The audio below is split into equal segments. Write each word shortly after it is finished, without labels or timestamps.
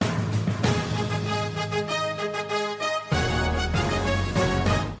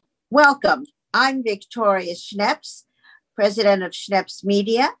Welcome. I'm Victoria Schneps, president of Schneps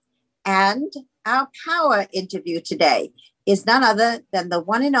Media, and our power interview today is none other than the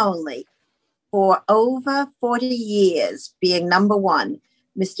one and only, for over 40 years being number one,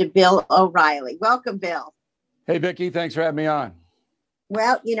 Mr. Bill O'Reilly. Welcome, Bill. Hey, Vicki, thanks for having me on.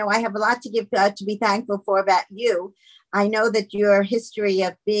 Well, I have a lot to give to be thankful for about you. I know that your history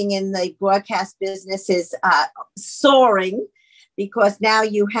of being in the broadcast business is soaring, because now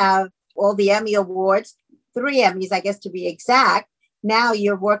you have all the Emmy Awards, 3 Emmys, I guess, to be exact. Now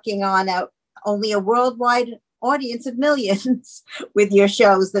you're working on only a worldwide audience of millions with your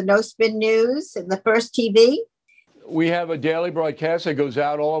shows, the No Spin News and the First TV. We have a daily broadcast that goes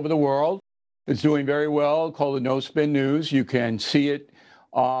out all over the world. It's doing very well, called the No Spin News. You can see it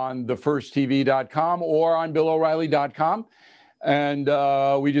on thefirsttv.com or on BillO'Reilly.com. And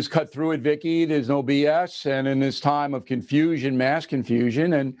we just cut through it, Vicki. There's no BS. And in this time of confusion, mass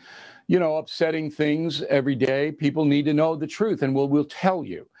confusion, and, upsetting things every day, people need to know the truth, and we'll tell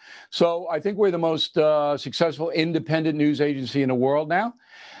you. So I think we're the most successful independent news agency in the world now.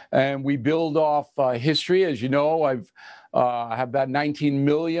 And we build off history. As you know, I have about 19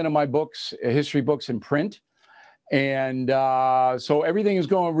 million of my books, history books in print. And so everything is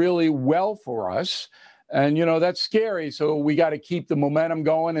going really well for us. And, that's scary. So we got to keep the momentum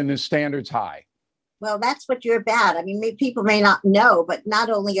going and the standards high. Well, that's what you're about. I mean, people may not know, but not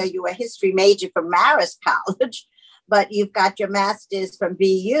only are you a history major from Marist College, but you've got your master's from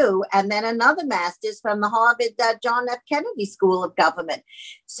BU and then another master's from the Harvard John F. Kennedy School of Government.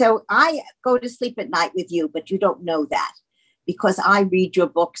 So I go to sleep at night with you, but you don't know that, because I read your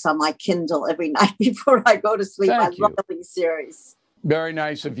books on my Kindle every night before I go to sleep. Thank you. Love these series. Very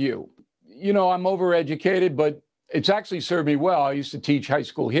nice of you. I'm overeducated, but it's actually served me well. I used to teach high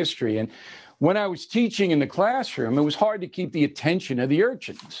school history. And when I was teaching in the classroom, it was hard to keep the attention of the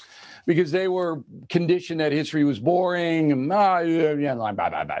urchins because they were conditioned that history was boring and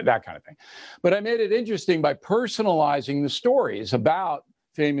that kind of thing. But I made it interesting by personalizing the stories about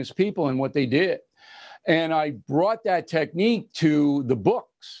famous people and what they did. And I brought that technique to the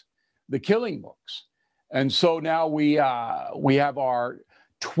books, the killing books. And so now we have our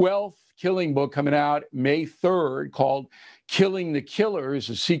 12th killing book coming out May 3rd called Killing the Killers,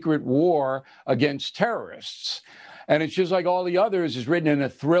 A Secret War Against Terrorists. And it's just like all the others, is written in a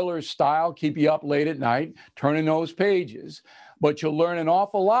thriller style, keep you up late at night, turning those pages. But you'll learn an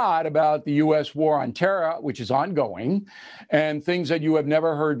awful lot about the U.S. war on terror, which is ongoing, and things that you have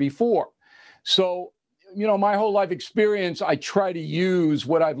never heard before. So, my whole life experience, I try to use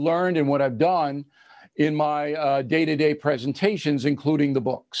what I've learned and what I've done in my day-to-day presentations, including the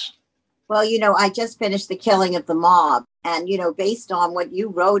books. Well, I just finished The Killing of the Mob. And, based on what you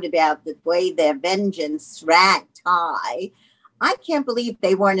wrote about the way their vengeance ranked high, I can't believe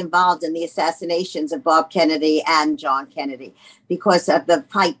they weren't involved in the assassinations of Bob Kennedy and John Kennedy because of the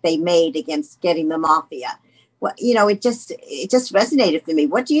fight they made against getting the mafia. Well, it just resonated for me.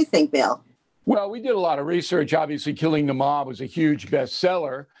 What do you think, Bill? Well, we did a lot of research. Obviously, Killing the Mob was a huge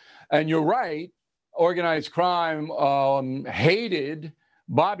bestseller. And you're right, organized crime hated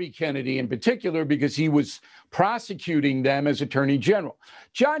Bobby Kennedy in particular because he was prosecuting them as Attorney General.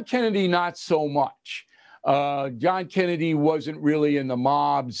 John Kennedy, not so much. John Kennedy wasn't really in the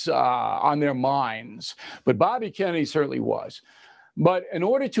mobs on their minds, but Bobby Kennedy certainly was. But in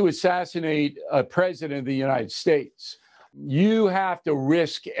order to assassinate a president of the United States, you have to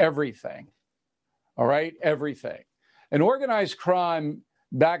risk everything. All right, everything. And organized crime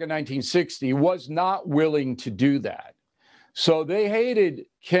back in 1960 was not willing to do that. So they hated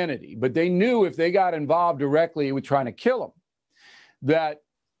Kennedy, but they knew if they got involved directly with trying to kill him, that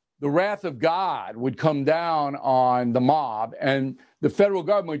the wrath of God would come down on the mob and the federal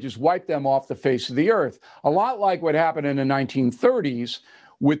government would just wipe them off the face of the earth. A lot like what happened in the 1930s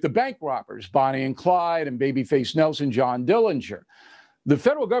with the bank robbers, Bonnie and Clyde and Babyface Nelson, John Dillinger. The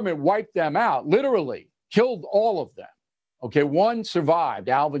federal government wiped them out, literally killed all of them. Okay, one survived,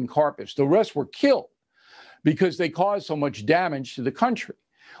 Alvin Karpis. The rest were killed because they caused so much damage to the country.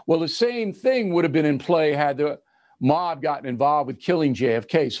 Well, the same thing would have been in play had the mob gotten involved with killing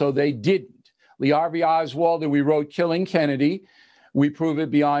JFK. So they didn't. Lee Harvey Oswald, and we wrote Killing Kennedy. We prove it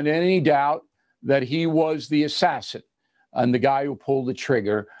beyond any doubt that he was the assassin and the guy who pulled the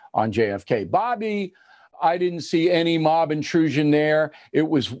trigger on JFK. Bobby, I didn't see any mob intrusion there. It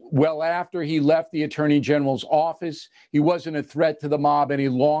was well after he left the Attorney General's office. He wasn't a threat to the mob any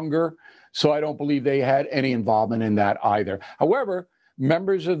longer. So I don't believe they had any involvement in that either. However,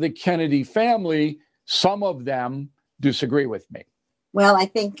 members of the Kennedy family, some of them disagree with me. Well, I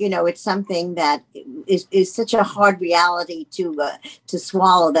think, it's something that is such a hard reality to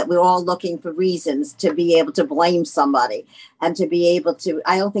swallow, that we're all looking for reasons to be able to blame somebody and to be able to.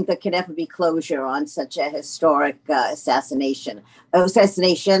 I don't think there can ever be closure on such a historic assassinations,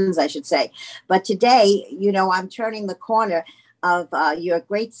 I should say. But today, I'm turning the corner of your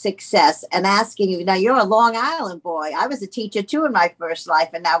great success and asking you. Now, you're a Long Island boy. I was a teacher too in my first life,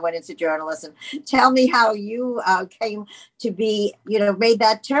 and now went into journalism. Tell me how you came to be, made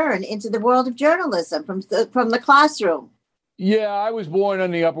that turn into the world of journalism from the classroom. Yeah, I was born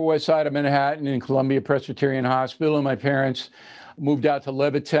on the Upper West Side of Manhattan in Columbia Presbyterian Hospital, and my parents moved out to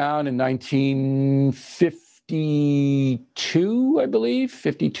Levittown in 1952, I believe,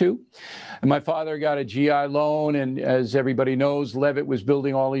 52. And my father got a GI loan, and as everybody knows, Levitt was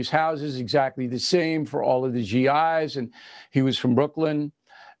building all these houses exactly the same for all of the GIs, and he was from Brooklyn.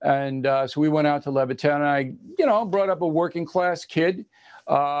 And so we went out to Levittown, and I, brought up a working class kid. It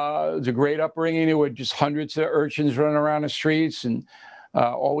was a great upbringing. There were just hundreds of urchins running around the streets, and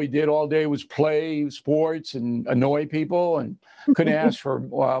all we did all day was play sports and annoy people, and couldn't ask for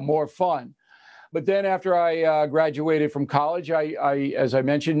more fun. But then after I graduated from college, I as I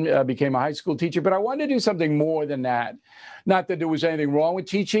mentioned, became a high school teacher. But I wanted to do something more than that. Not that there was anything wrong with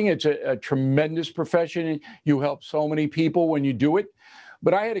teaching. It's a tremendous profession. You help so many people when you do it.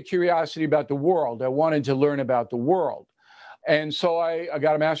 But I had a curiosity about the world. I wanted to learn about the world. And so I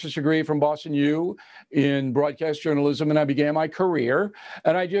got a master's degree from Boston U in broadcast journalism, and I began my career.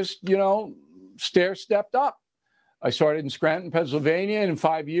 And I just, stair-stepped up. I started in Scranton, Pennsylvania, and in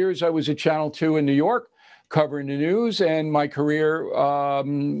 5 years I was at Channel 2 in New York covering the news, and my career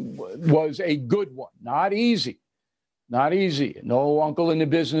was a good one. Not easy. No uncle in the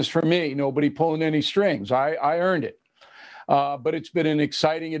business for me. Nobody pulling any strings. I earned it. But it's been an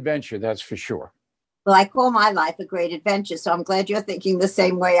exciting adventure, that's for sure. Well, I call my life a great adventure, so I'm glad you're thinking the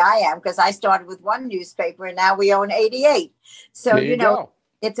same way I am, because I started with one newspaper and now we own 88. So, there you go.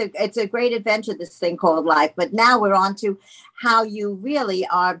 It's a great adventure, this thing called life. But now we're on to how you really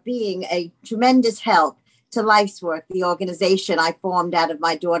are being a tremendous help to Life's Work, the organization I formed out of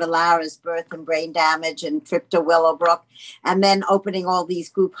my daughter Lara's birth and brain damage and trip to Willowbrook, and then opening all these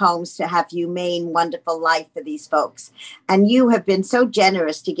group homes to have humane, wonderful life for these folks. And you have been so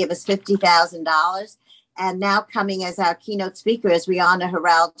generous to give us $50,000. And now coming as our keynote speaker as we honor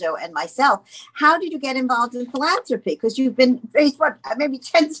Geraldo and myself. How did you get involved in philanthropy? Because you've been raised, maybe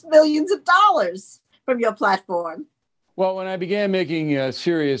tens of millions of dollars from your platform. Well, when I began making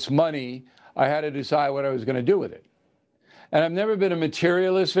serious money, I had to decide what I was going to do with it. And I've never been a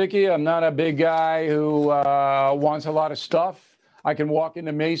materialist, Vicki. I'm not a big guy who wants a lot of stuff. I can walk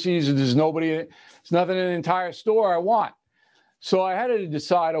into Macy's and there's nothing in the entire store I want. So I had to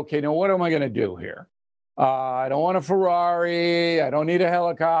decide, okay, now what am I going to do here? I don't want a Ferrari. I don't need a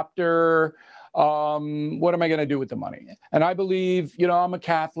helicopter. What am I going to do with the money? And I believe, I'm a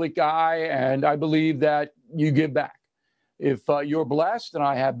Catholic guy, and I believe that you give back. If you're blessed, and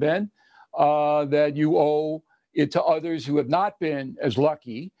I have been, that you owe it to others who have not been as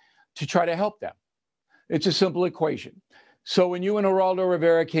lucky to try to help them. It's a simple equation. So when you and Geraldo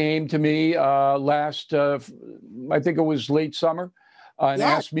Rivera came to me last, I think it was late summer, and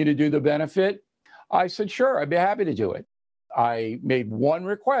asked me to do the benefit, I said, sure, I'd be happy to do it. I made one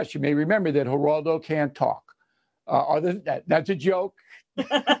request. You may remember that Geraldo can't talk. Other than that, that's a joke.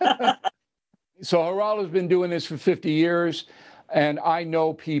 So Geraldo's been doing this for 50 years, and I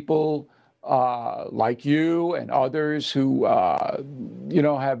know people like you and others who,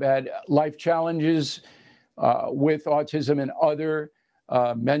 have had life challenges with autism and other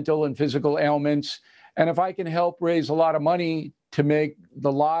mental and physical ailments. And if I can help raise a lot of money to make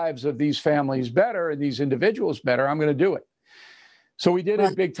the lives of these families better and these individuals better, I'm going to do it. So we did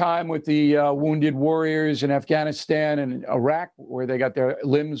it big time with the wounded warriors in Afghanistan and Iraq, where they got their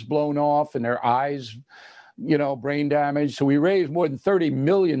limbs blown off and their eyes, brain damage. So we raised more than $30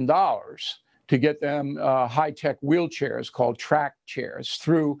 million to get them high-tech wheelchairs called track chairs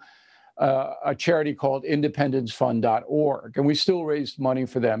through a charity called independencefund.org. And we still raised money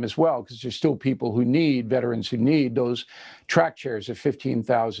for them as well, because there's still people who need, veterans who need those track chairs at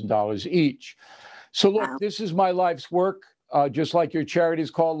 $15,000 each. So look, This is my life's work. Just like your charity is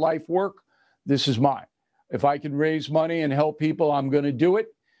called Life Work, this is mine. If I can raise money and help people, I'm going to do it.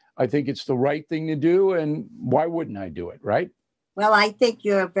 I think it's the right thing to do. And why wouldn't I do it, right? Well, I think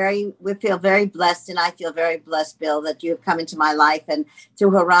we feel very blessed, and I feel very blessed, Bill, that you have come into my life and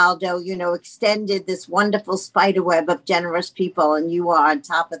through Geraldo, extended this wonderful spider web of generous people, and you are on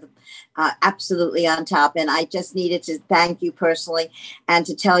top of absolutely on top. And I just needed to thank you personally and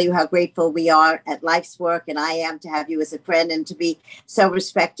to tell you how grateful we are at Life's Work, and I am to have you as a friend and to be so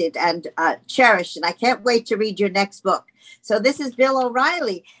respected and cherished. And I can't wait to read your next book. So this is Bill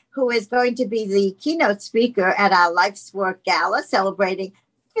O'Reilly, who is going to be the keynote speaker at our Life's Work Gala, celebrating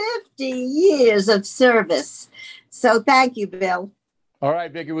 50 years of service. So thank you, Bill. All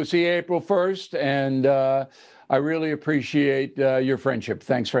right, Vicki, we'll see you April 1st. And I really appreciate your friendship.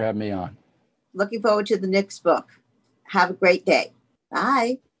 Thanks for having me on. Looking forward to the next book. Have a great day.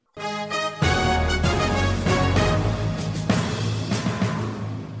 Bye.